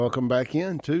Welcome back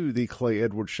in to the Clay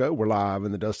Edwards Show. We're live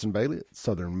in the Dustin Bailey at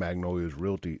Southern Magnolias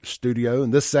Realty Studio.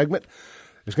 And this segment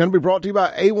is going to be brought to you by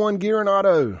A1 Gear and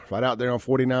Auto. Right out there on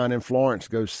 49 in Florence.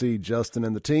 Go see Justin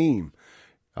and the team.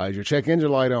 Is your check engine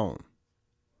light on?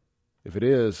 If it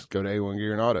is, go to A1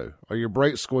 Gear and Auto. Are your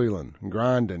brakes squealing and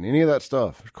grinding? Any of that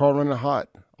stuff? Your car running hot?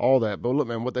 All that. But look,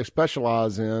 man, what they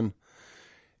specialize in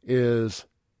is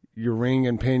your ring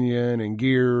and pinion and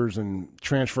gears and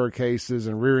transfer cases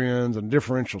and rear ends and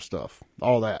differential stuff,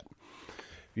 all that.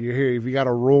 You're here, if you got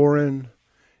a roaring,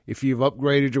 if you've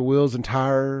upgraded your wheels and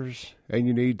tires and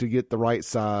you need to get the right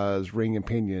size ring and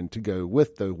pinion to go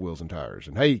with those wheels and tires.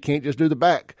 And hey, you can't just do the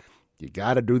back. You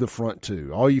got to do the front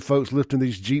too. All you folks lifting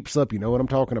these Jeeps up, you know what I'm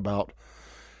talking about.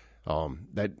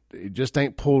 That it just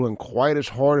ain't pulling quite as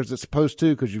hard as it's supposed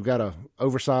to because you've got a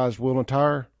oversized wheel and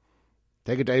tire.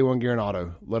 Take it to A1 Gear and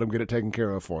Auto. Let them get it taken care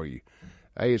of for you.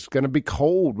 Hey, it's going to be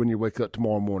cold when you wake up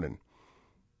tomorrow morning.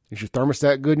 Is your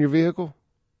thermostat good in your vehicle?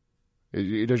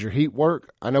 Does your heat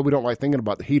work? I know we don't like thinking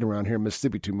about the heat around here in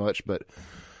Mississippi too much, but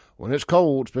when it's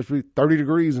cold, especially 30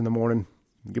 degrees in the morning,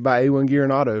 get by A1 Gear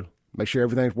and Auto. Make sure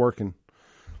everything's working.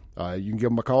 You can give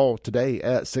them a call today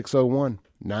at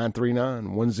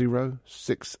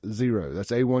 601-939-1060.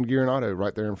 That's A1 Gear and Auto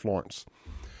right there in Florence.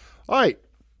 All right.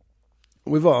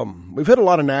 We've hit a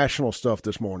lot of national stuff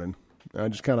this morning.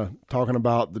 Just kind of talking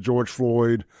about the George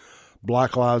Floyd,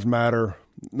 Black Lives Matter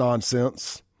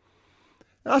nonsense.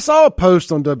 And I saw a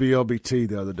post on WLBT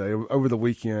the other day over the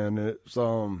weekend. It's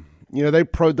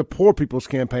the Poor People's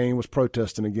Campaign was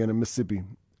protesting again in Mississippi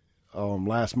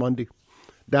last Monday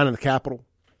down in the Capitol,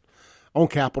 on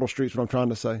Capitol Street. Is what I'm trying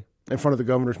to say, in front of the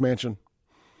governor's mansion.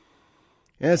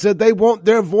 And it said they want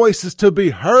their voices to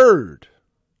be heard.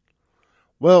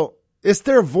 Well, it's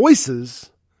their voices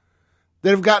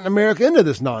that have gotten America into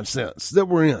this nonsense that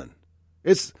we're in.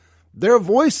 It's their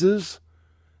voices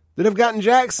that have gotten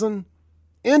Jackson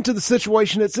into the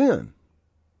situation it's in.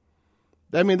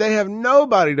 I mean, they have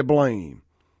nobody to blame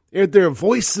if their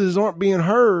voices aren't being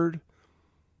heard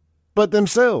but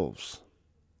themselves.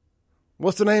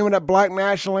 What's the name of that Black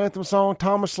National Anthem song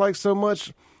Thomas likes so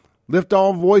much? Lift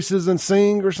all voices and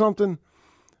sing or something?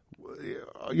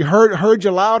 You heard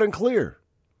you loud and clear.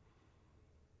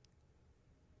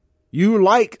 You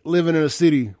like living in a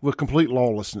city with complete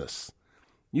lawlessness.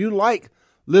 You like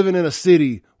living in a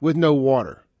city with no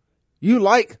water. You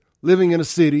like living in a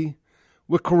city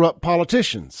with corrupt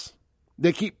politicians.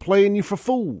 They keep playing you for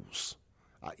fools.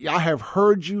 I have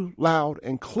heard you loud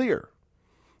and clear.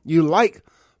 You like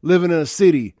living in a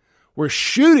city where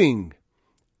shooting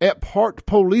at parked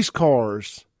police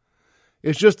cars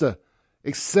is just a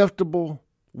acceptable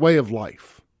way of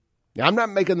life. Now, I'm not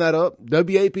making that up.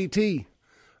 WAPT.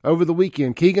 Over the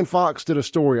weekend, Keegan Fox did a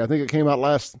story. I think it came out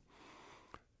last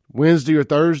Wednesday or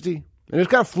Thursday, and it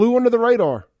kind of flew under the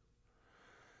radar.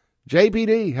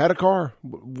 JPD had a car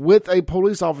with a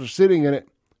police officer sitting in it,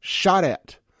 shot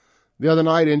at the other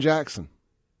night in Jackson.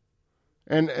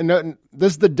 And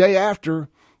this is the day after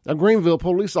a Greenville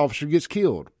police officer gets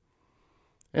killed.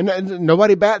 And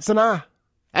nobody bats an eye.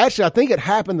 Actually, I think it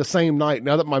happened the same night,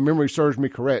 now that my memory serves me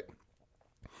correct.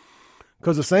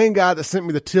 Because the same guy that sent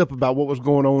me the tip about what was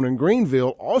going on in Greenville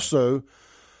also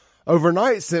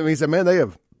overnight sent me, he said, man,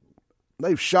 they've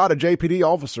shot a JPD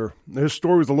officer. His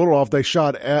story was a little off. They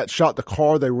shot the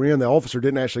car they were in. The officer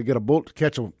didn't actually get a bullet,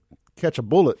 catch a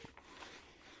bullet.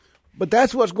 But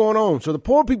that's what's going on. So the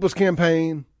Poor People's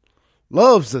Campaign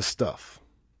loves this stuff.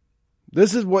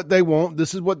 This is what they want.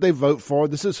 This is what they vote for.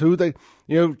 This is who they,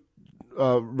 Rakita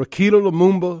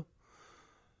Lumumba,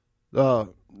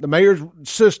 the mayor's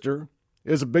sister,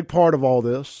 is a big part of all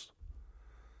this.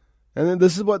 And then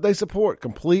this is what they support,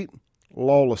 complete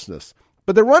lawlessness.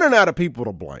 But they're running out of people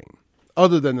to blame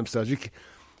other than themselves.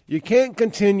 You can't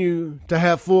continue to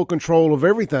have full control of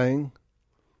everything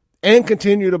and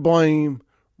continue to blame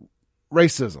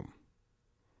racism.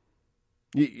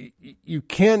 You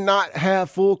cannot have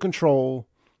full control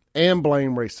and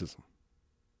blame racism.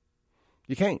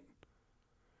 You can't.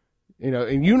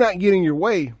 And you not getting your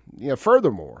way,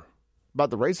 furthermore,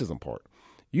 about the racism part,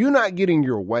 you not getting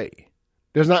your way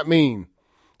does not mean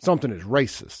something is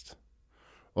racist.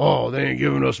 Oh, they ain't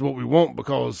giving us what we want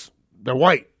because they're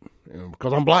white,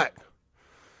 because I'm black.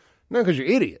 No, because you're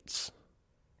idiots.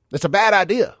 It's a bad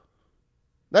idea.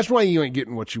 That's why you ain't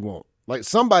getting what you want. Like,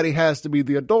 somebody has to be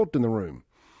the adult in the room.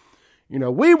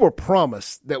 We were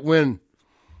promised that when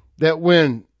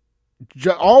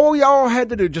all y'all had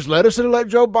to do, just let us elect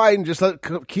Joe Biden, just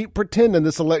keep pretending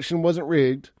this election wasn't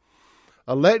rigged,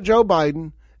 elect Joe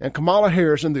Biden and Kamala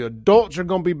Harris, and the adults are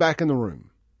going to be back in the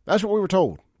room. That's what we were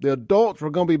told. The adults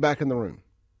were going to be back in the room.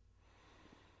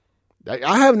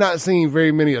 I have not seen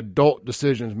very many adult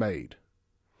decisions made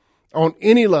on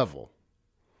any level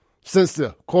since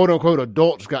the quote-unquote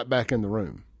adults got back in the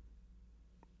room.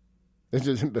 It's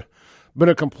just been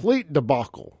a complete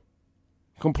debacle.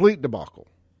 Complete debacle.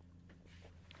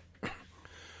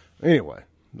 Anyway,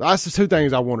 that's the two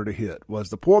things I wanted to hit, was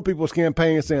the Poor People's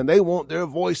Campaign saying they want their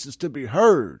voices to be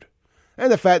heard,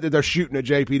 and the fact that they're shooting at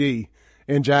JPD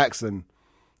in Jackson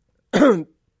to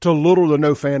little to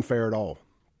no fanfare at all.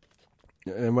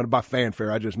 And when by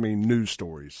fanfare, I just mean news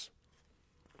stories.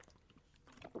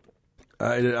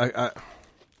 What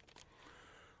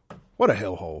a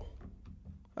hellhole.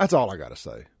 That's all I got to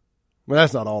say. Well,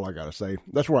 that's not all I got to say.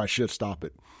 That's where I should stop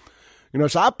it.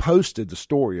 So I posted the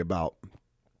story about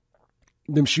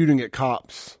them shooting at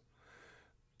cops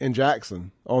in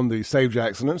Jackson on the Save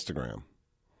Jackson Instagram.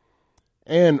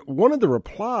 And one of the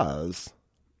replies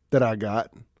that I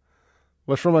got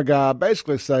was from a guy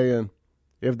basically saying,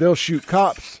 if they'll shoot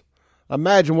cops,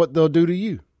 imagine what they'll do to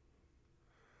you.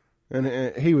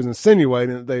 And he was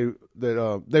insinuating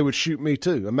that they would shoot me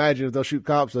too. Imagine if they'll shoot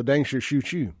cops, they'll dang sure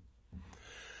shoot you.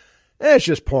 And it's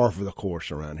just par for the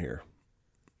course around here.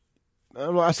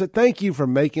 I said, thank you for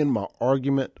making my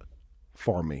argument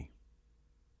for me.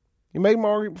 You made my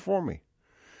argument for me.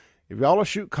 If y'all will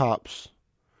shoot cops,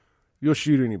 you'll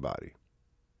shoot anybody.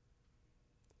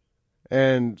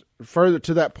 And further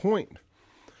to that point,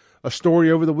 a story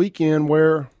over the weekend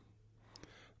where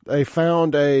they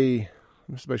found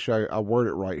let's make sure I word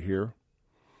it right here.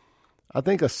 I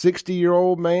think a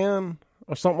 60-year-old man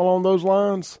or something along those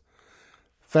lines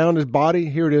found his body.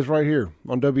 Here it is right here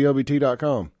on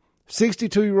WLBT.com.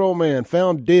 62-year-old man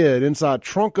found dead inside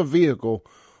trunk of vehicle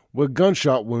with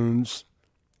gunshot wounds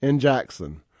in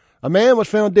Jackson. A man was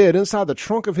found dead inside the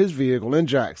trunk of his vehicle in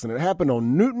Jackson. It happened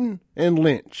on Newton and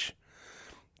Lynch.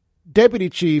 Deputy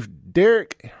Chief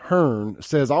Derek Hearn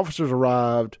says officers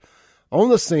arrived on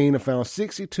the scene and found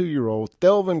 62-year-old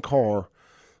Thelvin Carr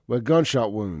with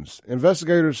gunshot wounds.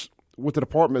 Investigators with the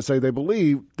department say they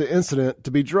believe the incident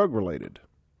to be drug-related.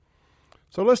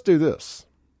 So let's do this.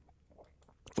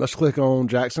 Let's click on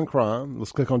Jackson Crime.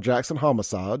 Let's click on Jackson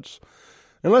Homicides.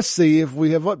 And let's see if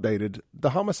we have updated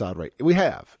the homicide rate. We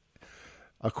have.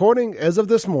 According, as of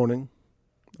this morning,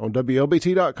 on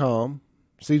WLBT.com,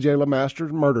 CJ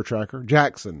LeMaster's murder tracker,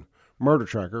 Jackson murder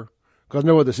tracker, because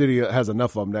no other city has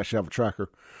enough of them to actually have a tracker.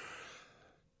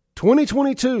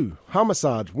 2022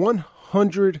 homicides,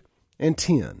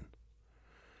 110.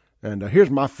 And here's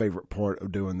my favorite part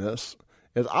of doing this,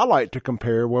 is I like to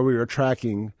compare where we are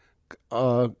tracking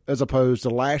as opposed to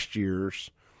last year's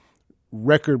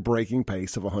record-breaking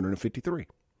pace of 153.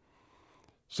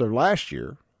 So last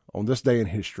year, on this day in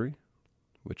history,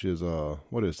 which is,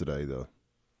 what is today, the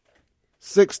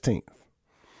 16th.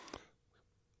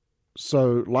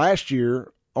 So last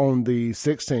year on the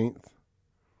 16th,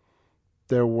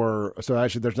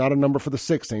 there's not a number for the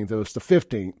 16th, it was the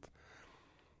 15th.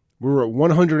 We were at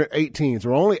 118, so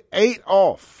we're only 8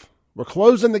 off. We're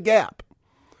closing the gap.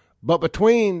 But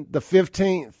between the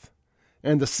 15th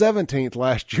and the 17th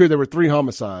last year, there were 3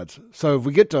 homicides. So if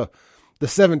we get to the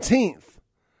 17th,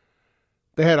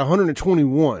 they had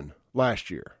 121 last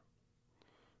year.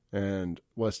 And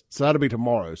so that'll be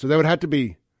tomorrow. So they would have to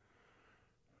be,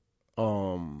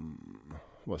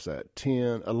 what's that,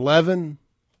 10, 11,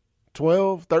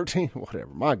 12, 13,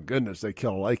 whatever. My goodness, they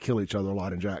kill each other a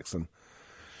lot in Jackson.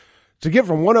 To get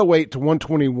from 108 to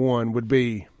 121 would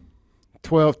be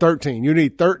 12, 13. You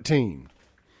need 13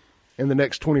 in the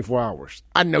next 24 hours.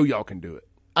 I know y'all can do it.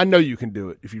 I know you can do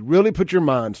it. If you really put your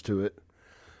minds to it,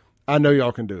 I know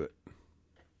y'all can do it.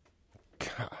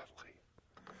 Golly.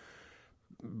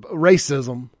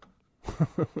 Racism.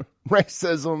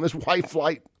 Racism. This white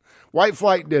flight. White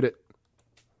flight did it.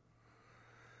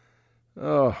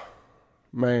 Oh,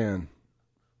 man.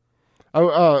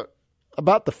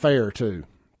 About the fair, too.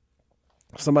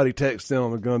 Somebody texts in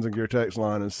on the Guns and Gear text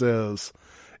line and says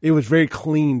it was very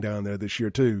clean down there this year,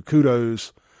 too.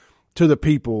 Kudos to the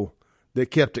people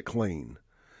that kept it clean.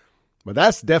 But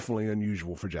that's definitely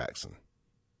unusual for Jackson.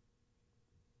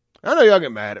 I know y'all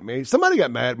get mad at me. Somebody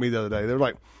got mad at me the other day. They were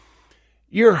like,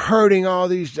 you're hurting all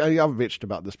these. I've bitched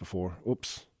about this before.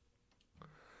 Oops.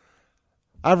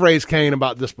 I've raised Cain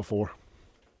about this before.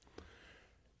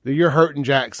 That you're hurting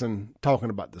Jackson talking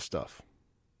about this stuff.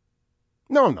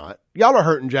 No, I'm not. Y'all are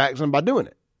hurting Jackson by doing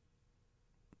it.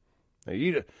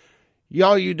 Now,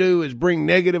 all you do is bring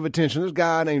negative attention. This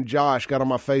guy named Josh got on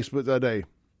my Facebook the other day,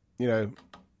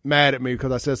 mad at me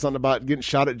because I said something about getting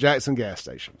shot at Jackson gas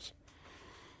stations.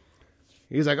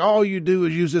 He's like, all you do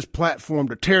is use this platform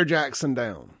to tear Jackson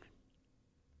down.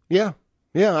 Yeah.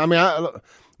 I mean,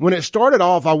 When it started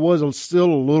off, I was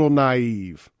still a little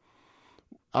naive.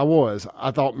 I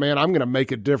thought, man, I'm going to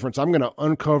make a difference. I'm going to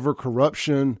uncover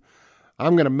corruption.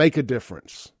 I'm going to make a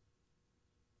difference.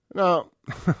 No,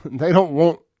 they don't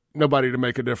want nobody to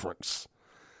make a difference.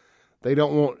 They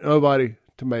don't want nobody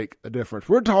to make a difference.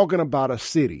 We're talking about a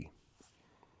city.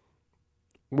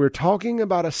 We're talking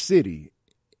about a city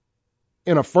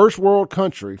in a first world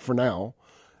country for now,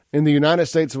 in the United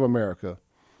States of America,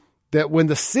 that when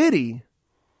the city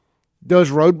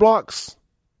does roadblocks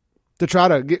to try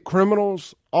to get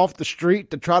criminals off the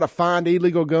street, to try to find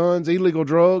illegal guns, illegal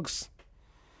drugs,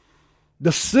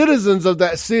 the citizens of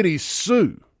that city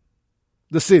sue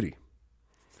the city.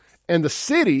 And the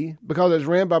city, because it's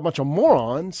ran by a bunch of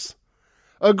morons,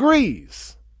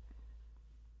 agrees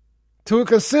to a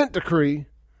consent decree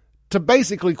to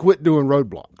basically quit doing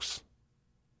roadblocks.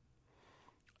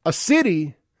 A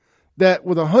city that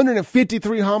with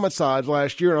 153 homicides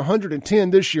last year and 110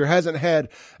 this year hasn't had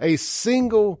a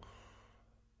single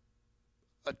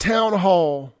town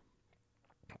hall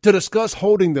to discuss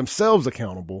holding themselves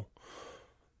accountable,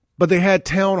 but they had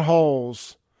town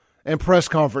halls and press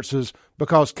conferences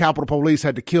because Capitol Police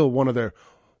had to kill one of their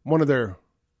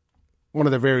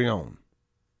very own.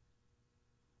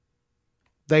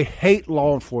 They hate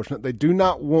law enforcement. They do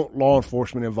not want law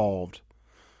enforcement involved.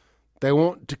 They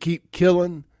want to keep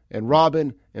killing and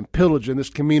robbing and pillaging this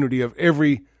community of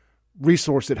every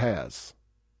resource it has.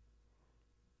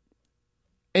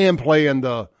 And playing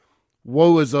the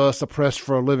woe is us, oppressed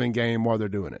for a living game while they're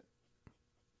doing it.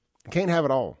 Can't have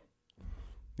it all.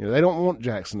 You know, they don't want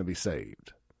Jackson to be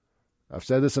saved. I've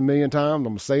said this a million times. I'm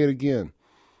going to say it again.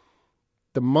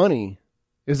 The money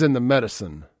is in the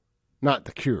medicine, not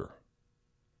the cure.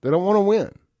 They don't want to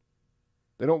win.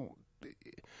 They don't.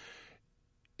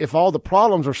 If all the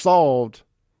problems are solved,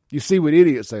 you see what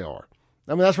idiots they are.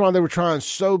 I mean, that's why they were trying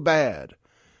so bad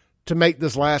to make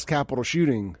this last Capitol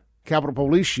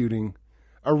Police shooting,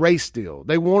 a race deal.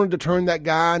 They wanted to turn that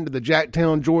guy into the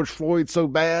Jacktown George Floyd so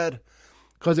bad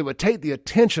because it would take the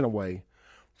attention away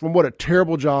from what a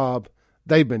terrible job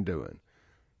they've been doing.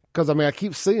 Because, I mean, I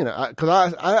keep seeing it.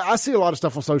 Because I see a lot of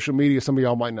stuff on social media some of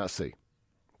y'all might not see.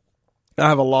 I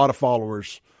have a lot of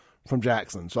followers from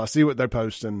Jackson, so I see what they're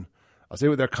posting. I see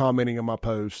what they're commenting on my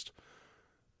post.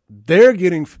 They're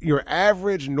getting, your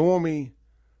average normie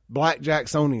black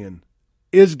Jacksonian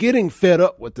is getting fed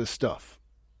up with this stuff.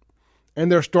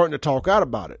 And they're starting to talk out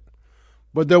about it.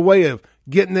 But their way of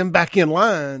getting them back in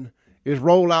line is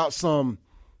roll out some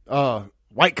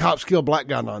white cops kill black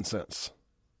guy nonsense.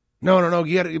 No,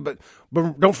 get it. But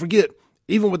don't forget,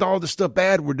 even with all the stuff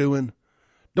bad we're doing,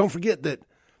 don't forget that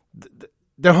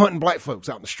they're hunting black folks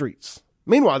out in the streets.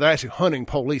 Meanwhile, they're actually hunting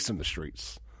police in the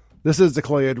streets. This is the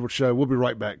Clay Edwards Show. We'll be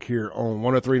right back here on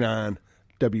 103.9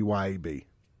 WYAB.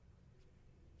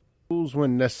 Rules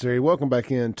when necessary. Welcome back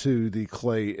into the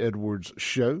Clay Edwards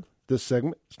Show. This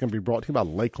segment is going to be brought to you by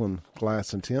Lakeland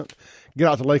Glass and Tint. Get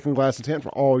out to Lakeland Glass and Tint for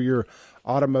all your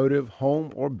automotive,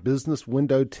 home, or business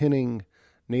window tinting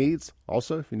needs.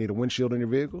 Also, if you need a windshield in your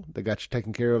vehicle, they got you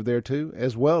taken care of there too,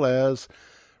 as well as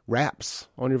wraps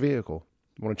on your vehicle.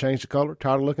 Want to change the color?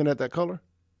 Tired of looking at that color?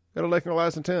 Go to Lakeland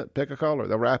Glass and Tint. Pick a color.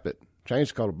 They'll wrap it. Change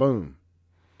the color. Boom.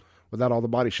 Without all the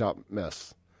body shop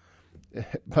mess.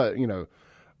 But, you know,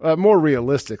 more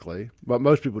realistically, what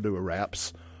most people do with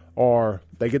wraps are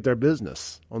they get their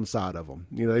business on the side of them.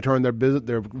 You know, they turn their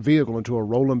vehicle into a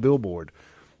rolling billboard.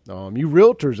 You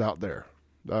realtors out there,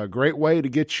 a great way to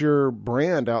get your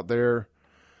brand out there.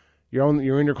 You're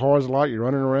in your cars a lot. You're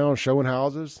running around showing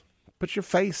houses. Put your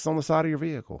face on the side of your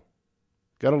vehicle.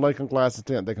 Go to Lakeland Glass and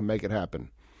Tint. They can make it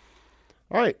happen.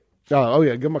 All right.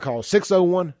 Give them a call.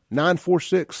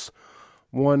 601-946-1000.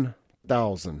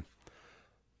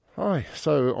 All right.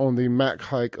 So on the Mac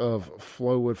Hike of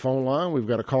Flowwood phone line, we've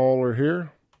got a caller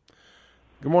here.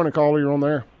 Good morning, caller. You're on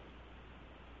there.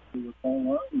 Good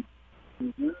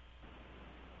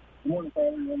morning,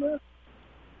 caller. You're on there.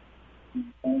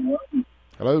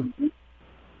 Hello.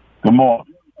 Good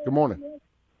morning. Good morning.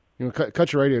 You know,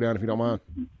 cut your radio down if you don't mind.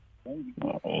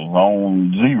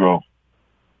 On zero.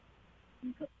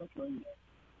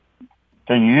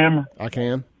 Can you hear me? I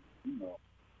can.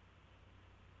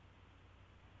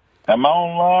 Am I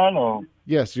online or?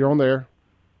 Yes, you're on there.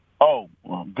 Oh,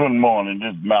 well, good morning.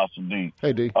 This is Master D.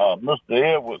 Hey, D. Mr.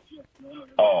 Edwards,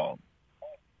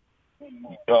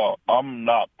 I'm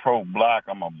not pro-black.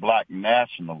 I'm a black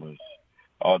nationalist,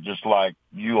 just like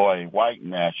you are a white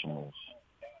nationalist.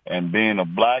 And being a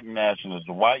black nationalist,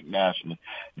 a white nationalist,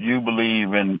 you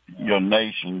believe in your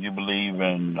nation. You believe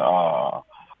in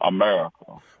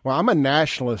America. Well, I'm a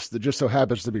nationalist that just so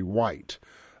happens to be white.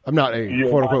 I'm not a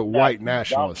quote-unquote white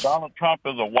nationalist. Donald Trump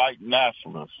is a white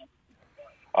nationalist.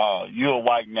 You're a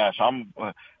white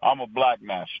nationalist. I'm a black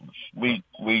nationalist.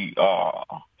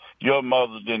 Your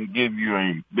mother didn't give you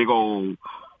a big old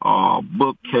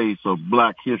bookcase of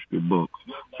black history books.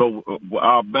 So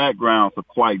our backgrounds are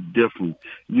quite different.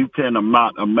 You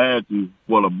cannot imagine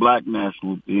what a black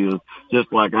nationalist is,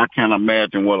 just like I can't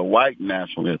imagine what a white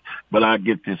nationalist is. But I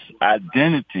get this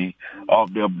identity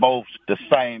of they're both the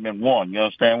same in one. You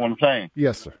understand what I'm saying?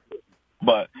 Yes, sir.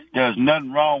 But there's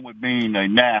nothing wrong with being a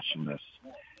nationalist,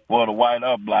 whether white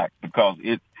or black, because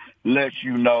it lets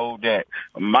you know that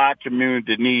my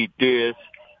community needs this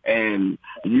and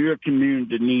your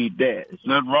community need that. There's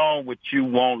nothing wrong with you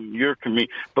wanting your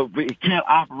community, but it can't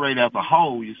operate as a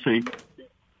whole, you see.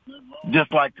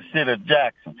 Just like the city of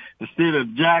Jackson. The city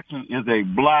of Jackson is a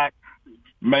black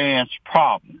man's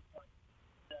problem.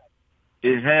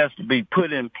 It has to be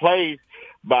put in place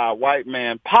by a white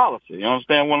man policy. You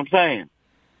understand what I'm saying?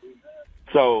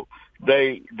 So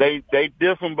they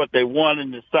different, but they one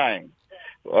and the same.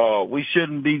 We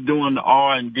shouldn't be doing the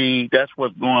R&D. That's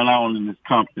what's going on in this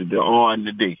country, the R and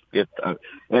the D. At the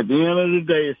end of the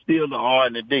day, it's still the R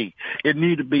and the D. It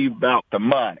needs to be about the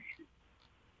money.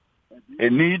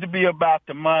 It needs to be about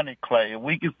the money, Clay. If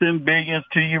we can send billions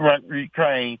to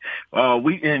Ukraine,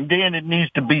 and then it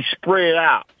needs to be spread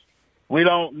out. We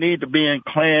don't need to be in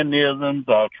clanisms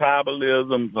or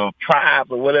tribalisms or tribes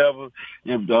or whatever.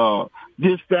 If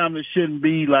this family shouldn't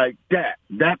be like that.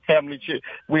 That family should.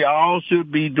 We all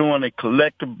should be doing a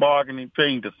collective bargaining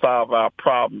thing to solve our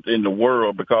problems in the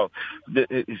world, because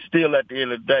it's still at the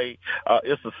end of the day,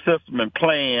 it's a system and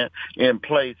plan in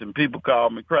place. And people call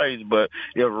me crazy, but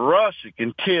if Russia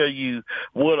can tell you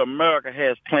what America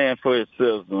has planned for its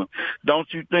citizens, don't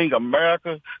you think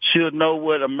America should know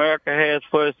what America has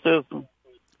for its citizens?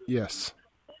 Yes.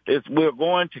 We're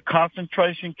going to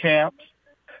concentration camps,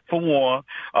 for one.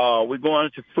 We're going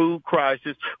into food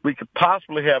crisis. We could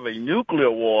possibly have a nuclear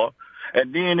war,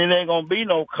 and then it ain't going to be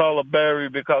no color barrier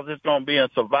because it's going to be in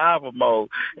survival mode.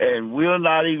 And we're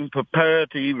not even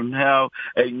prepared to even have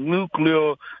a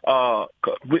nuclear,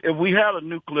 if we had a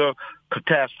nuclear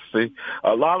catastrophe,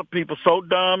 a lot of people so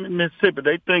dumb in Mississippi,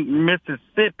 they think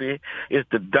Mississippi is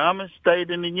the dumbest state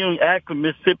in the union. Actually,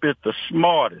 Mississippi is the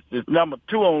smartest. It's number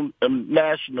 2 on the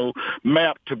national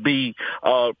map to be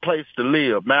a place to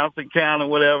live. Mountain County,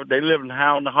 whatever, they live in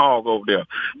Hound the Hog over there.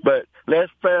 But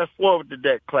let's fast forward to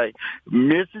that, Clay.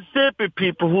 Mississippi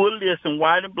people who are listening,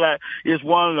 white and black, is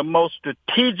one of the most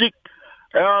strategic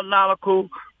aeronautical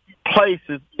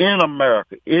places in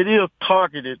America. It is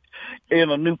targeted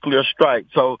in a nuclear strike.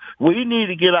 So we need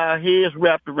to get our heads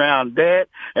wrapped around that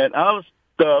and other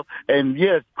stuff. And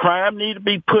yes, crime need to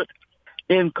be put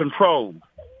in control.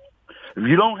 If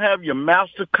you don't have your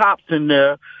master cops in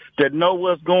there that know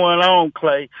what's going on,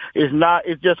 Clay,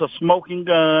 it's just a smoking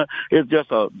gun. It's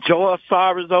just a Joe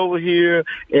Cyrus over here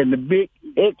and the big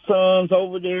Exxons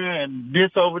over there and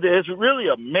this over there. It's really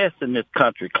a mess in this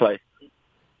country, Clay.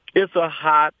 It's a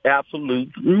hot,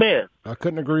 absolute mess. I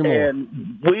couldn't agree more.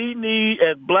 And we need,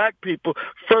 as black people,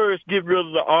 first get rid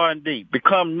of the R&D,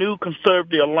 become new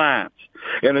conservative alliance.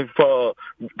 And if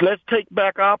let's take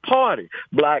back our party,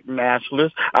 Black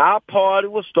Nationalists. Our party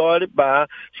was started by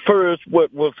first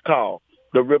what was called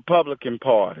the Republican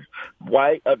Party,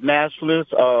 white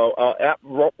nationalists,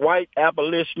 white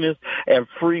abolitionists, and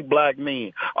free black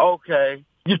men. Okay,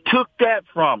 you took that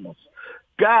from us.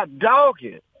 God dog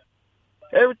it.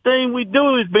 Everything we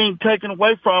do is being taken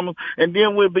away from us, and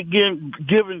then we'll begin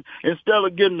giving, instead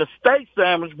of getting the steak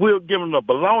sandwich, we'll give them a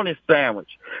bologna sandwich.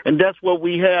 And that's what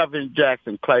we have in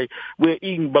Jackson, Clay. We're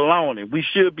eating bologna. We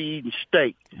should be eating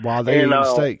steak. While they're eating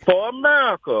steak. For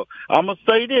America, I'm going to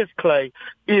say this, Clay.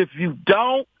 If you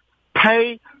don't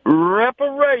pay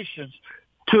reparations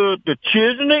to the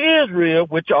children of Israel,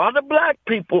 which are the black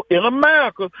people in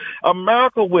America,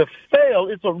 America will fail.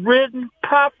 It's a written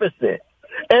prophecy.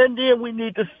 And then we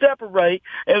need to separate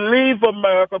and leave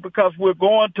America because we're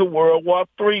going to World War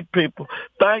III, people.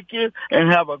 Thank you, and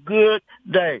have a good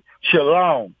day.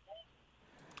 Shalom.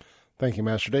 Thank you,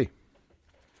 Master D.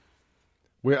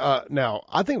 Now,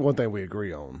 I think one thing we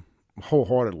agree on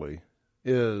wholeheartedly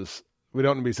is we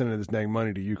don't need to be sending this dang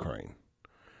money to Ukraine.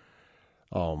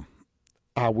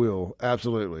 I will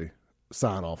absolutely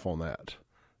sign off on that.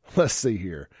 Let's see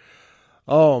here.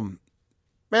 Man,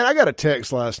 I got a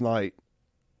text last night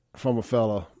from a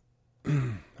fella.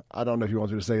 I don't know if he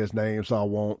wants me to say his name, so I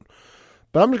won't.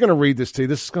 But I'm just going to read this to you.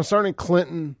 This is concerning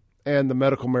Clinton and the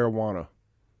medical marijuana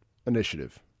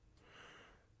initiative.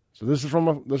 So this is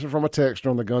from a text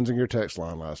on the Guns in Your text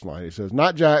line last night. He says,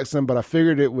 "Not Jackson, but I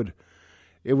figured it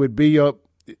would be up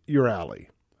your alley.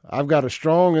 I've got a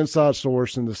strong inside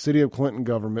source in the city of Clinton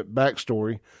government.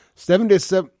 Backstory,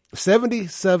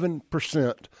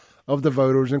 77% of the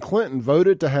voters in Clinton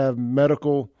voted to have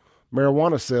medical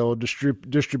marijuana sale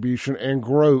distribution and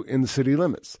grow in the city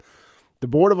limits. The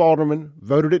Board of Aldermen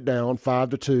voted it down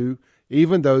 5-2,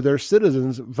 even though their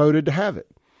citizens voted to have it.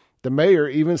 The mayor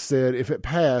even said if it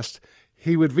passed,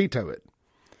 he would veto it.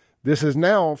 This has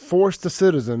now forced the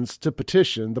citizens to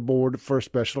petition the board for a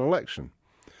special election.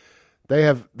 They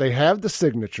have the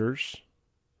signatures,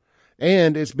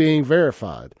 and it's being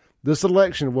verified. This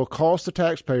election will cost the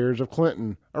taxpayers of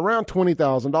Clinton around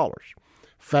 $20,000.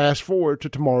 Fast forward to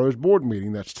tomorrow's board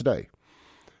meeting, that's today.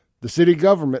 The city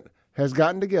government has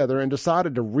gotten together and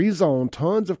decided to rezone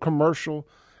tons of commercial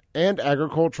and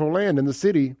agricultural land in the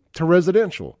city to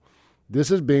residential.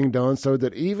 This is being done so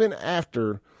that even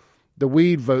after the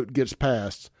weed vote gets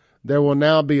passed, there will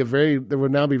now be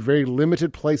very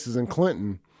limited places in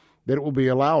Clinton that it will be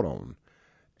allowed on,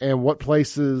 and what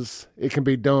places it can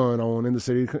be done on in the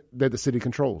city that the city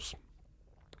controls.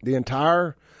 The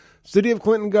entire city of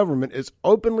Clinton government is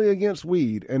openly against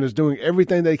weed and is doing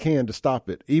everything they can to stop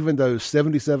it, even though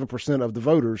 77% of the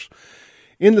voters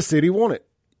in the city want it.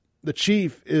 The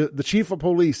chief of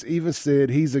police even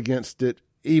said he's against it,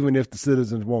 even if the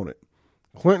citizens want it.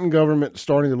 Clinton government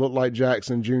starting to look like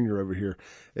Jackson Jr. over here.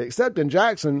 Except in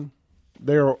Jackson,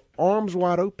 they are arms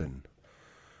wide open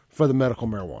for the medical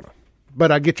marijuana.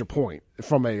 But I get your point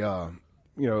from a,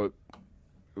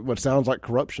 what sounds like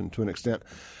corruption to an extent.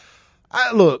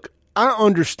 I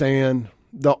understand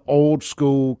the old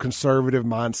school conservative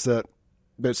mindset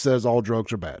that says all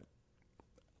drugs are bad.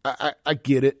 I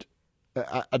get it.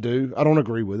 I do. I don't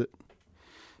agree with it.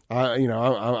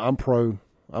 I'm pro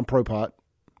pot.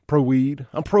 Pro weed.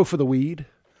 I'm pro for the weed.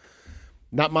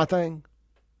 Not my thing.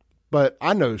 But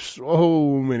I know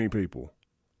so many people,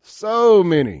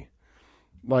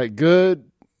 like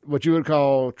good, what you would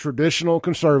call traditional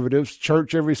conservatives,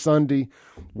 church every Sunday,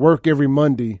 work every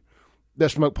Monday, that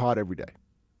smoke pot every day.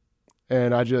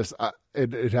 And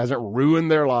it hasn't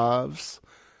ruined their lives.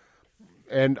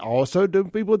 And also to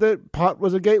people that pot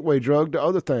was a gateway drug to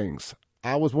other things.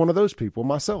 I was one of those people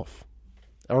myself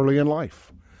early in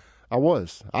life.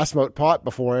 I smoked pot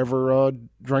before I ever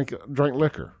drank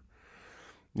liquor,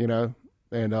 and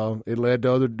it led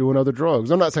to doing other drugs.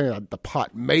 I'm not saying that the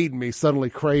pot made me suddenly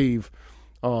crave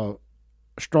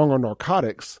stronger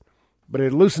narcotics, but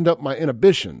it loosened up my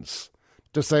inhibitions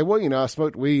to say, well, I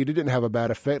smoked weed. It didn't have a bad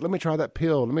effect. Let me try that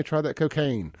pill. Let me try that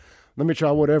cocaine. Let me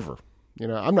try whatever.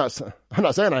 I'm not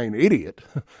saying I ain't an idiot,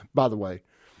 by the way,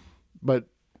 but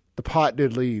the pot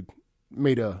did lead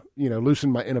me to,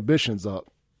 loosen my inhibitions up,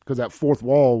 because that fourth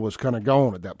wall was kind of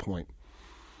gone at that point.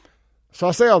 So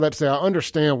I say all that to say I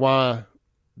understand why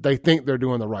they think they're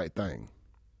doing the right thing,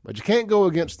 but you can't go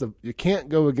against the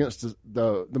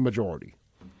majority,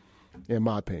 in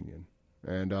my opinion.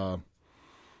 And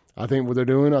I think what they're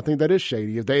doing, I think that is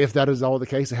shady. If that is all the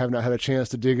case, I have not had a chance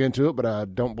to dig into it, but I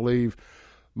don't believe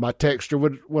my texture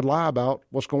would lie about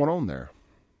what's going on there.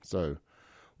 So,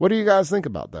 what do you guys think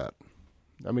about that?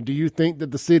 I mean, do you think that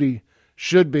the city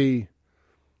should be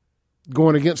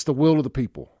going against the will of the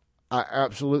people? I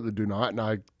absolutely do not. And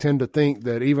I tend to think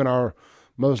that even our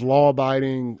most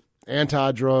law-abiding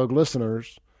anti-drug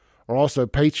listeners are also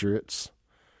patriots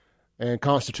and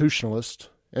constitutionalists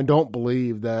and don't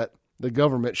believe that the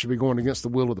government should be going against the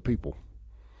will of the people.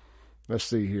 Let's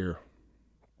see here.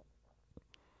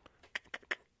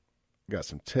 Got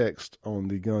some text on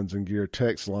the Guns and Gear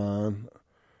text line.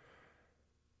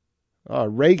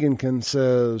 Reagankin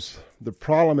says, the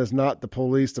problem is not the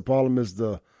police. The problem is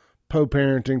the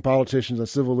po-parenting politicians and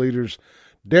civil leaders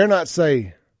dare not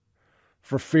say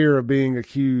for fear of being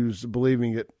accused of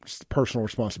believing it's personal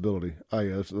responsibility. Oh,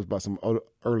 yeah, this was about some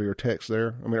earlier text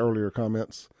there. Earlier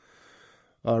comments.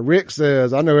 Rick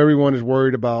says, I know everyone is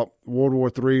worried about World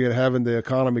War III and having the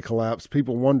economy collapse.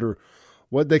 People wonder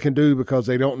what they can do because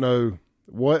they don't know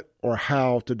what or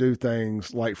how to do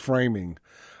things like framing.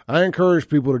 I encourage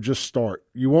people to just start.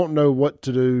 You won't know what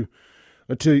to do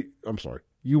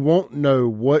you won't know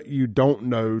what you don't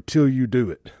know till you do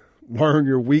it. Learn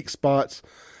your weak spots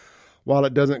while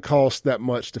it doesn't cost that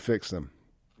much to fix them.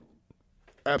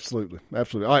 Absolutely.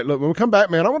 Absolutely. All right, look, when we come back,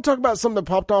 man, I want to talk about something that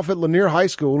popped off at Lanier High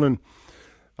School, and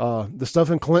the stuff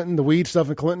in Clinton, the weed stuff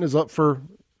in Clinton is up for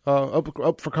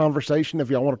conversation. If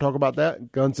y'all want to talk about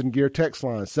that, Guns and Gear text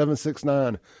line,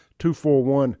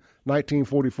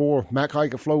 769-241-1944. Mac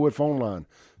Hike and Flowwood phone line,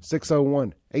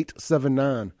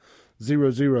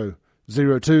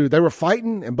 601-879-0002. They were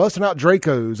fighting and busting out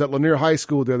Dracos at Lanier High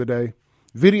School the other day.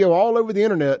 Video all over the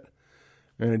internet,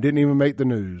 and it didn't even make the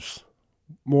news.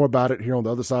 More about it here on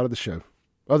the other side of the show.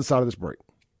 Other side of this break.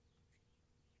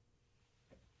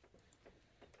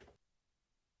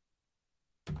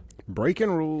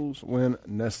 Breaking rules when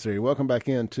necessary. Welcome back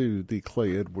into the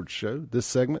Clay Edwards Show. This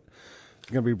segment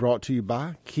is going to be brought to you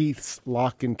by Keith's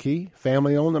Lock and Key,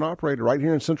 family owned and operated right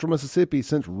here in central Mississippi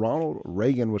since Ronald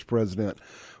Reagan was president.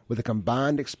 With a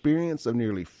combined experience of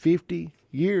nearly 50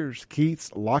 years,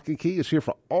 Keith's Lock and Key is here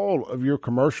for all of your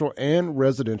commercial and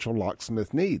residential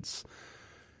locksmith needs.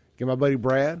 Give my buddy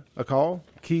Brad a call.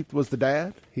 Keith was the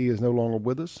dad. He is no longer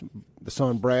with us. The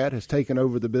son, Brad, has taken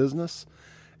over the business,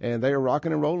 and they are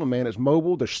rocking and rolling, man. It's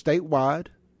mobile. They're statewide.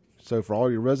 So for all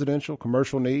your residential,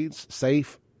 commercial needs,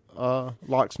 safe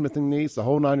locksmithing needs, the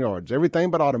whole 9 yards,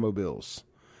 everything but automobiles.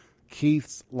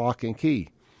 Keith's Lock and Key.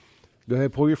 Go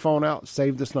ahead, pull your phone out,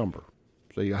 save this number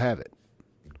so you'll have it.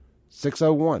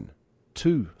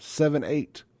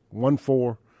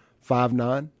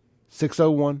 601-278-1459.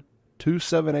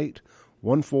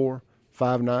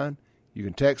 601-278-1459. You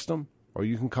can text them or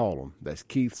you can call them. That's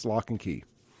Keith's Lock and Key.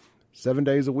 7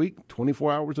 days a week,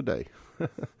 24 hours a day.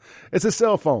 It's a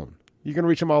cell phone. You can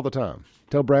reach him all the time.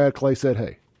 Tell Brad Clay said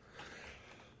hey.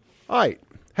 All right.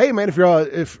 Hey, man,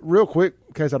 if real quick,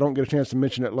 in case I don't get a chance to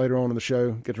mention it later on in the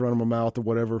show, get to run my mouth or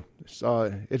whatever,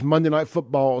 it's Monday Night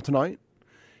Football tonight.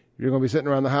 You're going to be sitting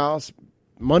around the house.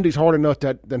 Monday's hard enough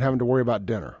than having to worry about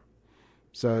dinner.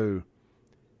 So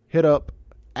hit up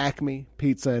Acme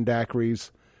Pizza and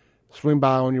Daiquiris. Swing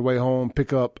by on your way home,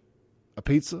 pick up a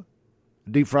pizza, a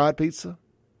deep-fried pizza,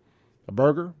 a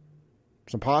burger,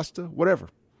 some pasta, whatever.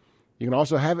 You can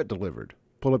also have it delivered.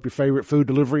 Pull up your favorite food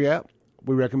delivery app.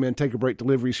 We recommend Take a Break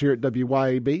deliveries here at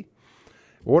WYAB.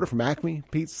 Order from Acme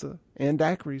Pizza and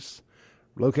Daiquiris,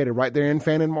 located right there in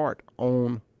Fannin Mart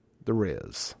on the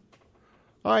Res.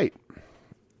 All right.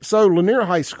 So Lanier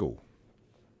High School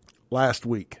last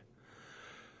week,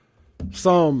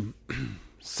 some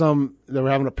they were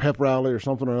having a pep rally or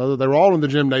something or another. They were all in the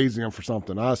gymnasium for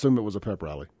something. I assume it was a pep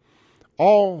rally.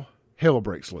 All hell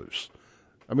breaks loose.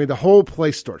 I mean, the whole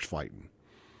place starts fighting.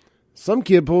 Some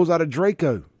kid pulls out a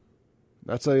Draco.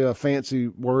 That's a fancy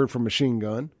word for machine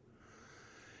gun.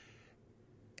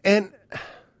 And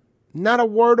not a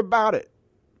word about it.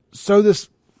 So this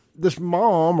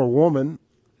mom or woman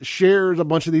shares a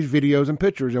bunch of these videos and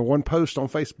pictures in one post on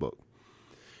Facebook.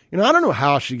 You know, I don't know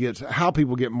how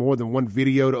people get more than one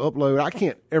video to upload. I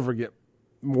can't ever get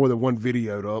more than one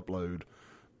video to upload.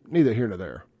 Neither here nor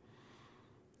there.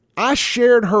 I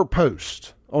shared her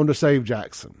post on to Save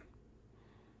Jackson.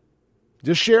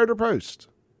 Just shared her post.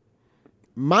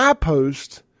 My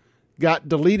post got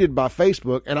deleted by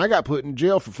Facebook, and I got put in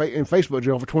jail in Facebook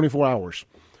jail for 24 hours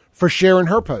for sharing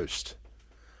her post.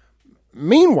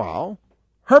 Meanwhile,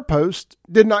 her post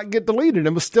did not get deleted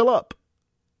and was still up.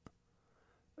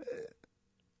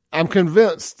 I'm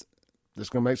convinced this is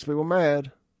going to make some people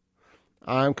mad.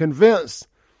 I'm convinced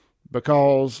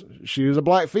because she is a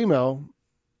black female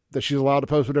that she's allowed to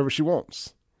post whatever she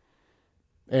wants.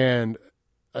 And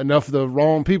enough of the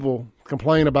wrong people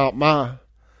complain about my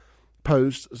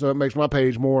post, so it makes my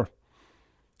page more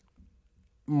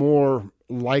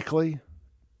likely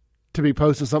to be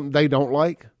posting something they don't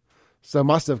like. So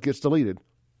my stuff gets deleted.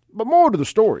 But more to the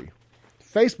story.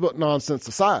 Facebook nonsense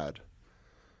aside,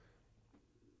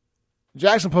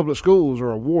 Jackson Public Schools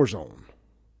are a war zone.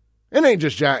 It ain't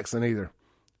just Jackson either.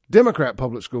 Democrat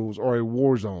public schools are a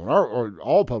war zone, or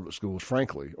all public schools,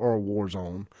 frankly, are a war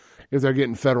zone. If they're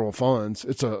getting federal funds,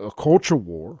 it's a culture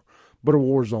war, but a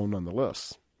war zone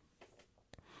nonetheless.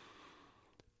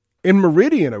 In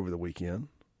Meridian over the weekend,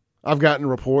 I've gotten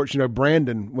reports,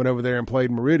 Brandon went over there and played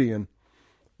Meridian.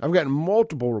 I've gotten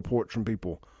multiple reports from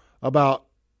people about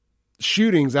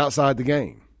shootings outside the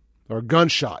game or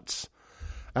gunshots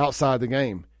outside the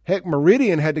game. Heck,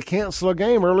 Meridian had to cancel a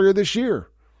game earlier this year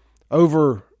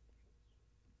over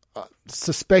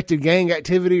suspected gang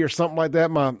activity or something like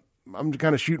that. I'm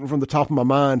kind of shooting from the top of my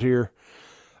mind here.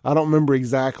 I don't remember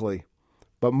exactly.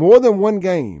 But more than one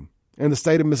game in the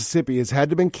state of Mississippi has had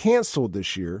to been canceled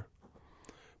this year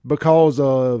because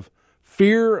of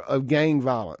fear of gang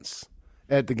violence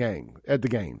at the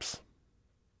games.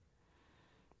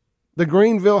 The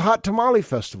Greenville Hot Tamale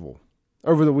Festival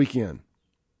over the weekend.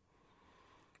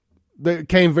 That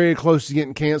came very close to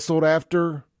getting canceled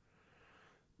after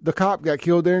the cop got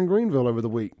killed there in Greenville over the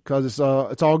week because it's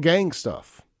all gang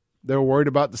stuff. They were worried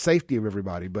about the safety of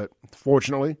everybody, but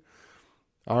fortunately,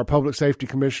 our public safety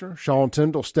commissioner, Sean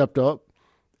Tyndall, stepped up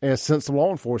and sent some law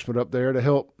enforcement up there to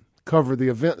help cover the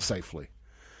event safely.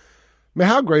 I mean,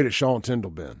 how great has Sean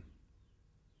Tyndall been?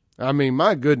 I mean,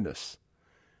 my goodness.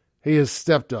 He has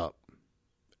stepped up.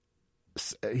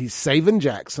 He's saving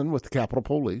Jackson with the Capitol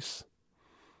Police.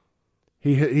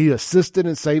 He assisted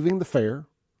in saving the fair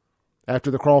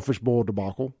after the crawfish boil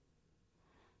debacle,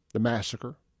 the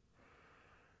massacre.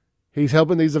 He's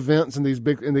helping these events in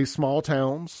these small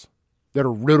towns that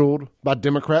are riddled by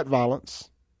Democrat violence.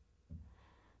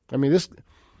 I mean,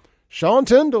 Sean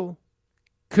Tindall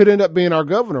could end up being our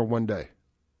governor one day.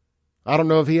 I don't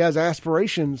know if he has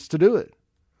aspirations to do it.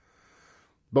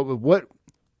 But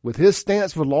with his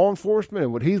stance with law enforcement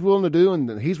and what he's willing to do,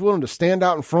 and he's willing to stand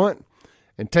out in front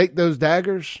and take those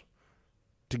daggers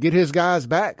to get his guys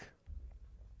back,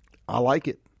 I like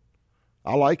it.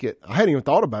 I like it. I hadn't even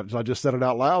thought about it, so I just said it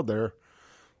out loud there.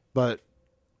 But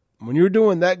when you're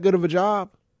doing that good of a job,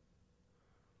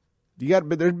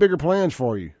 there's bigger plans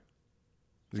for you.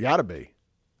 There's got to be.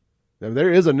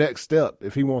 There is a next step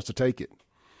if he wants to take it.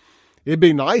 It'd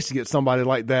be nice to get somebody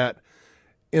like that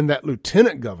in that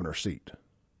lieutenant governor seat,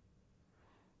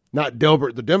 not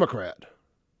Delbert the Democrat.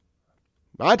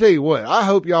 I tell you what, I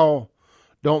hope y'all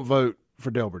don't vote for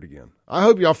Delbert again. I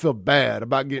hope y'all feel bad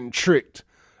about getting tricked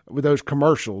with those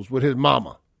commercials with his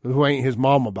mama, who ain't his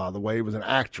mama, by the way, was an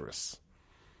actress.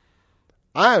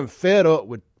 I am fed up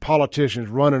with politicians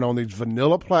running on these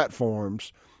vanilla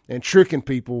platforms and tricking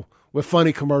people with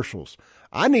funny commercials.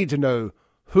 I need to know,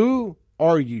 who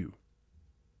are you?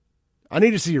 I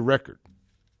need to see your record.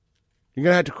 You're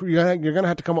gonna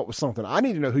have to come up with something. I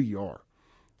need to know who you are.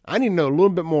 I need to know a little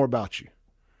bit more about you.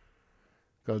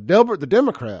 Because Delbert the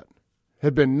Democrat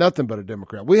had been nothing but a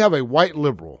Democrat. We have a white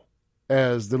liberal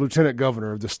as the lieutenant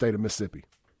governor of the state of Mississippi.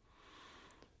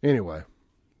 Anyway,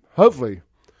 hopefully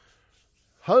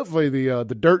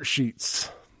the dirt sheets,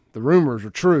 the rumors are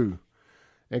true,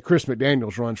 and Chris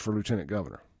McDaniels runs for lieutenant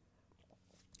governor.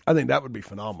 I think that would be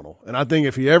phenomenal. And I think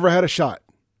if he ever had a shot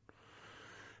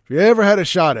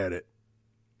at it,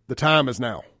 the time is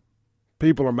now.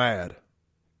 People are mad.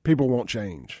 People won't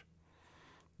change.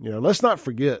 Let's not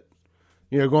forget,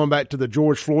 going back to the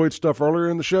George Floyd stuff earlier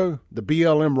in the show, the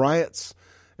BLM riots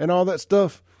and all that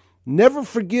stuff. Never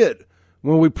forget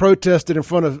when we protested in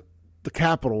front of the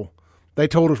Capitol, they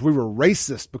told us we were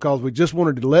racist because we just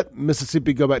wanted to let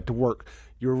Mississippi go back to work.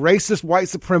 You're racist white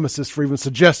supremacists for even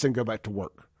suggesting go back to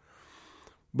work.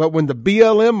 But when the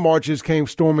BLM marches came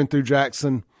storming through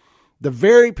Jackson, the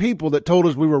very people that told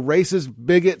us we were racist,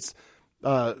 bigots,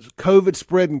 COVID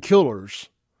spreading killers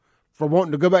for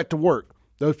wanting to go back to work,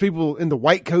 those people in the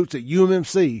white coats at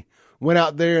UMMC went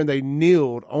out there and they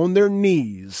kneeled on their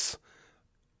knees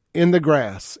in the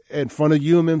grass in front of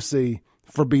UMMC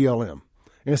for BLM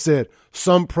and said,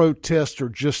 some protests are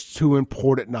just too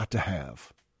important not to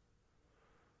have.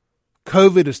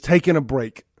 COVID is taking a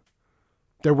break.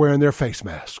 They're wearing their face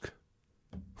mask.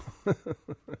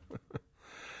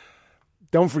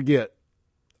 Don't forget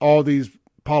all these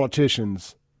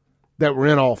politicians that were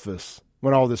in office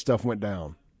when all this stuff went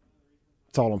down.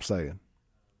 That's all I'm saying.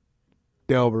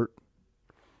 Delbert.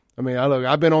 I mean,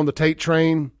 I've been on the Tate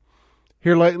train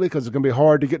here lately because it's going to be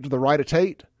hard to get to the right of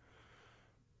Tate.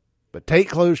 But Tate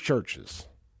closed churches.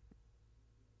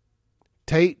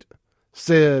 Tate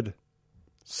said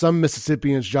some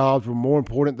Mississippians' jobs were more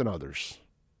important than others.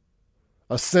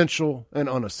 Essential and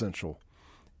unessential.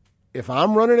 If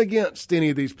I'm running against any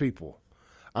of these people,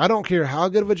 I don't care how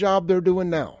good of a job they're doing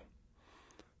now.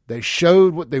 They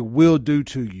showed what they will do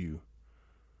to you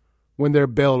when their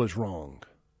bell is rung.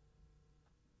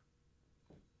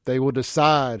 They will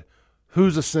decide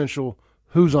who's essential,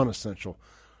 who's unessential.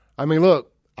 I mean,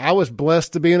 look, I was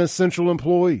blessed to be an essential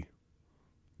employee.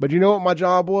 But you know what my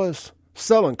job was?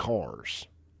 Selling cars.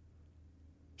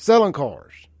 Selling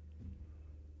cars.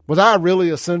 Was I really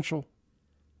essential?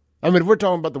 I mean, if we're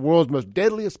talking about the world's most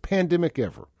deadliest pandemic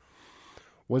ever,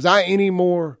 was I any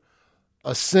more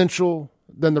essential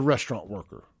than the restaurant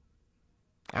worker?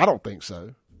 I don't think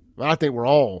so. I think we're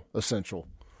all essential.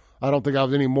 I don't think I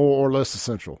was any more or less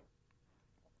essential.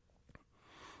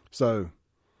 So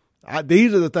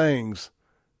these are the things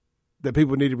that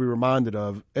people need to be reminded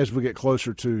of as we get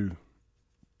closer to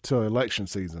election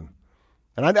season.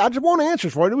 And I just want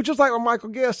answers for it. It was just like with Michael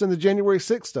Guest and the January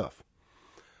 6th stuff.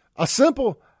 A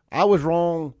simple, I was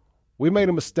wrong, we made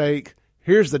a mistake,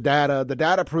 here's the data. The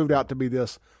data proved out to be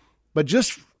this. But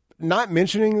just not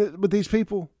mentioning it with these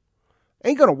people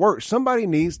ain't going to work. Somebody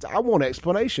needs to, I want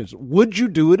explanations. Would you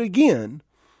do it again,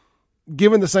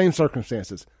 given the same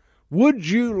circumstances? Would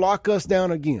you lock us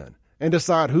down again and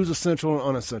decide who's essential and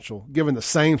unessential, given the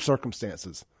same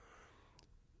circumstances?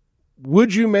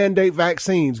 Would you mandate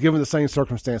vaccines, given the same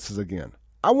circumstances again?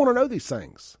 I want to know these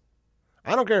things.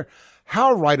 I don't care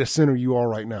how right of center you are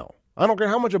right now. I don't care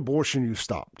how much abortion you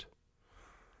stopped.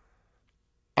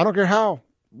 I don't care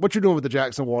what you're doing with the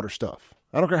Jackson Water stuff.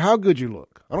 I don't care how good you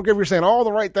look. I don't care if you're saying all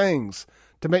the right things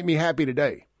to make me happy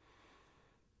today.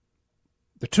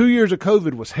 The 2 years of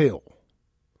COVID was hell.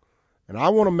 And I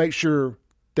want to make sure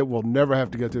that we'll never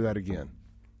have to go through that again.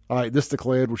 All right, this is the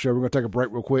Clay Edwards Show. We're going to take a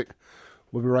break real quick.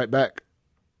 We'll be right back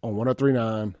on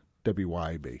 103.9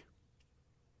 WYAB.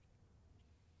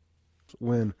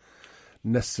 When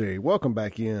necessary. Welcome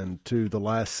back in to the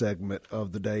last segment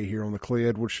of the day here on the Clay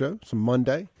Edwards Show. It's a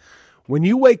Monday. When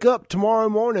you wake up tomorrow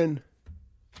morning,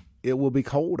 it will be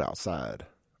cold outside.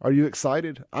 Are you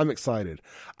excited? I'm excited.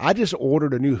 I just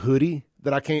ordered a new hoodie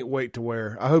that I can't wait to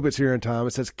wear. I hope it's here in time.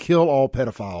 It says "Kill All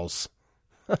Pedophiles."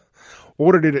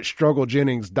 Ordered it at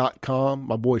strugglejennings.com.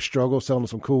 My boy Struggle selling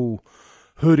some cool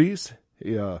hoodies.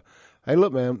 Yeah. Hey,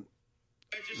 look, man.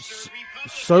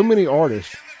 So many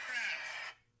artists.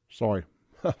 Sorry.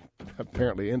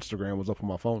 Apparently Instagram was up on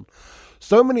my phone.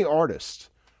 So many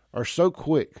artists are so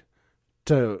quick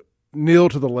to kneel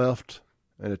to the left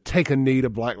and to take a knee to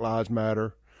Black Lives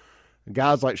Matter. And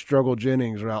guys like Struggle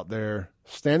Jennings are out there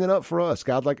standing up for us.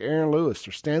 Guys like Aaron Lewis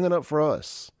are standing up for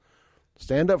us.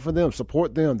 Stand up for them.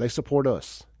 Support them. They support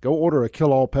us. Go order a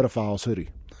Kill All Pedophiles hoodie.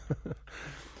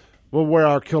 We'll wear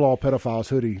our Kill All Pedophiles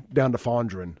hoodie down to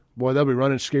Fondren. Boy, they'll be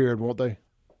running scared, won't they?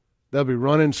 They'll be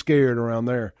running scared around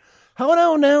there. Hold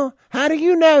on now. How do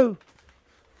you know?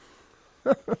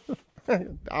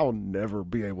 I'll never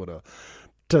be able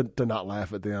to not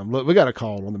laugh at them. Look, we got a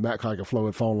call on the Matt Kiker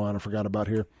Floyd phone line I forgot about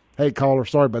here. Hey, caller,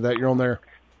 sorry about that. You're on there.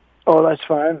 Oh, that's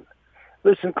fine.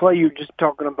 Listen, Clay, you're just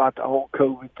talking about the whole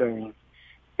COVID thing.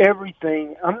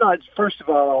 Everything, first of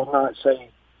all, I'll not say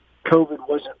COVID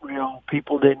wasn't real.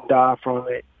 People didn't die from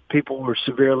it. People were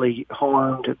severely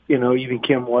harmed, even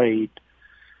Kim Wade.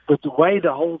 But the way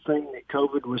the whole thing that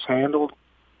COVID was handled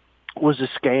was a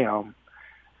scam,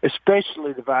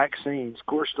 especially the vaccines. Of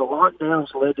course, the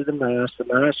lockdowns led to the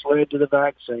masks led to the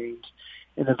vaccines,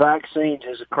 and the vaccines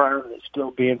is a crime that's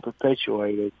still being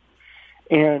perpetuated.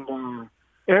 And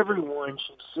everyone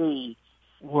should see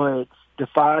what the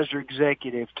Pfizer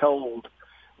executive told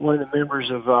one of the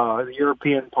members of the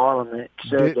European Parliament.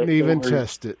 Said Didn't even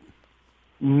test it.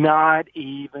 Not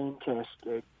even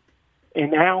tested. And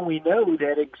now we know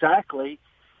that exactly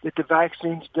that the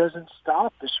vaccines doesn't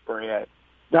stop the spread.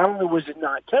 Not only was it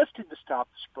not tested to stop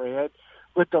the spread,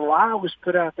 but the lie was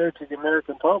put out there to the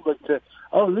American public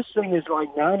this thing is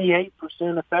like 98%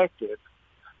 effective.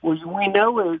 Well, we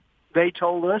know they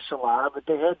told us a lie, but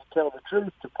they had to tell the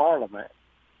truth to Parliament.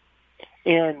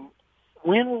 And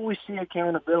when will we see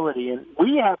accountability? And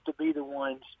we have to be the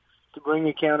ones to bring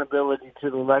accountability to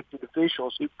the elected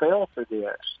officials who fell for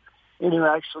this and who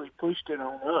actually pushed it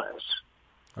on us.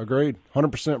 Agreed.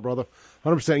 100%, brother.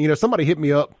 100%. Somebody hit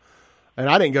me up, and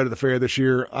I didn't go to the fair this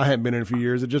year. I haven't been in a few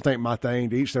years. It just ain't my thing,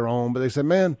 to each their own. But they said,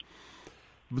 man,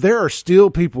 there are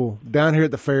still people down here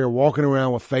at the fair walking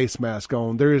around with face masks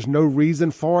on. There is no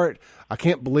reason for it. I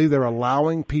can't believe they're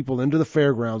allowing people into the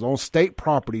fairgrounds on state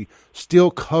property still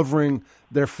covering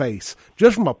their face.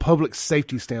 Just from a public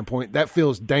safety standpoint, that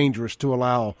feels dangerous to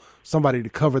allow somebody to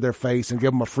cover their face and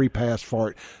give them a free pass for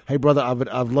it. Hey, brother,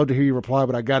 I'd love to hear you reply,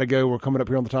 but I got to go. We're coming up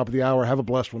here on the top of the hour. Have a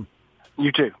blessed one.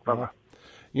 You too. Bye-bye.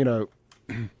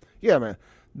 Yeah, man,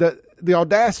 the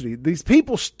audacity. These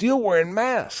people still wearing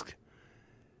masks.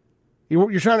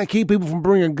 You're trying to keep people from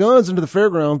bringing guns into the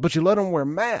fairgrounds, but you let them wear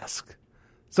masks.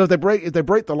 So if they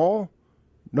break the law,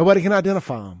 nobody can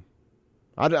identify them.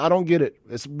 I don't get it.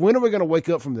 When are we going to wake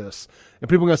up from this? And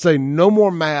people are going to say, no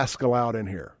more masks allowed in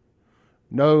here.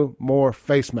 No more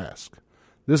face mask.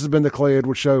 This has been the Clay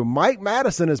Edwards Show. Mike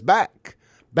Madison is back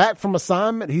from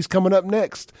assignment. He's coming up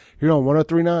next here on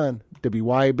 103.9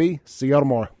 WYAB. See y'all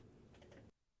tomorrow.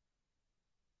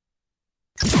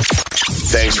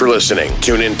 Thanks for listening.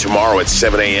 Tune in tomorrow at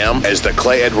 7 a.m. as the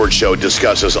Clay Edwards Show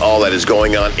discusses all that is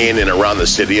going on in and around the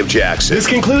city of Jackson. This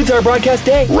concludes our broadcast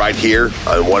day. Right here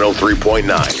on 103.9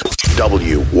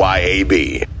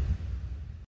 WYAB.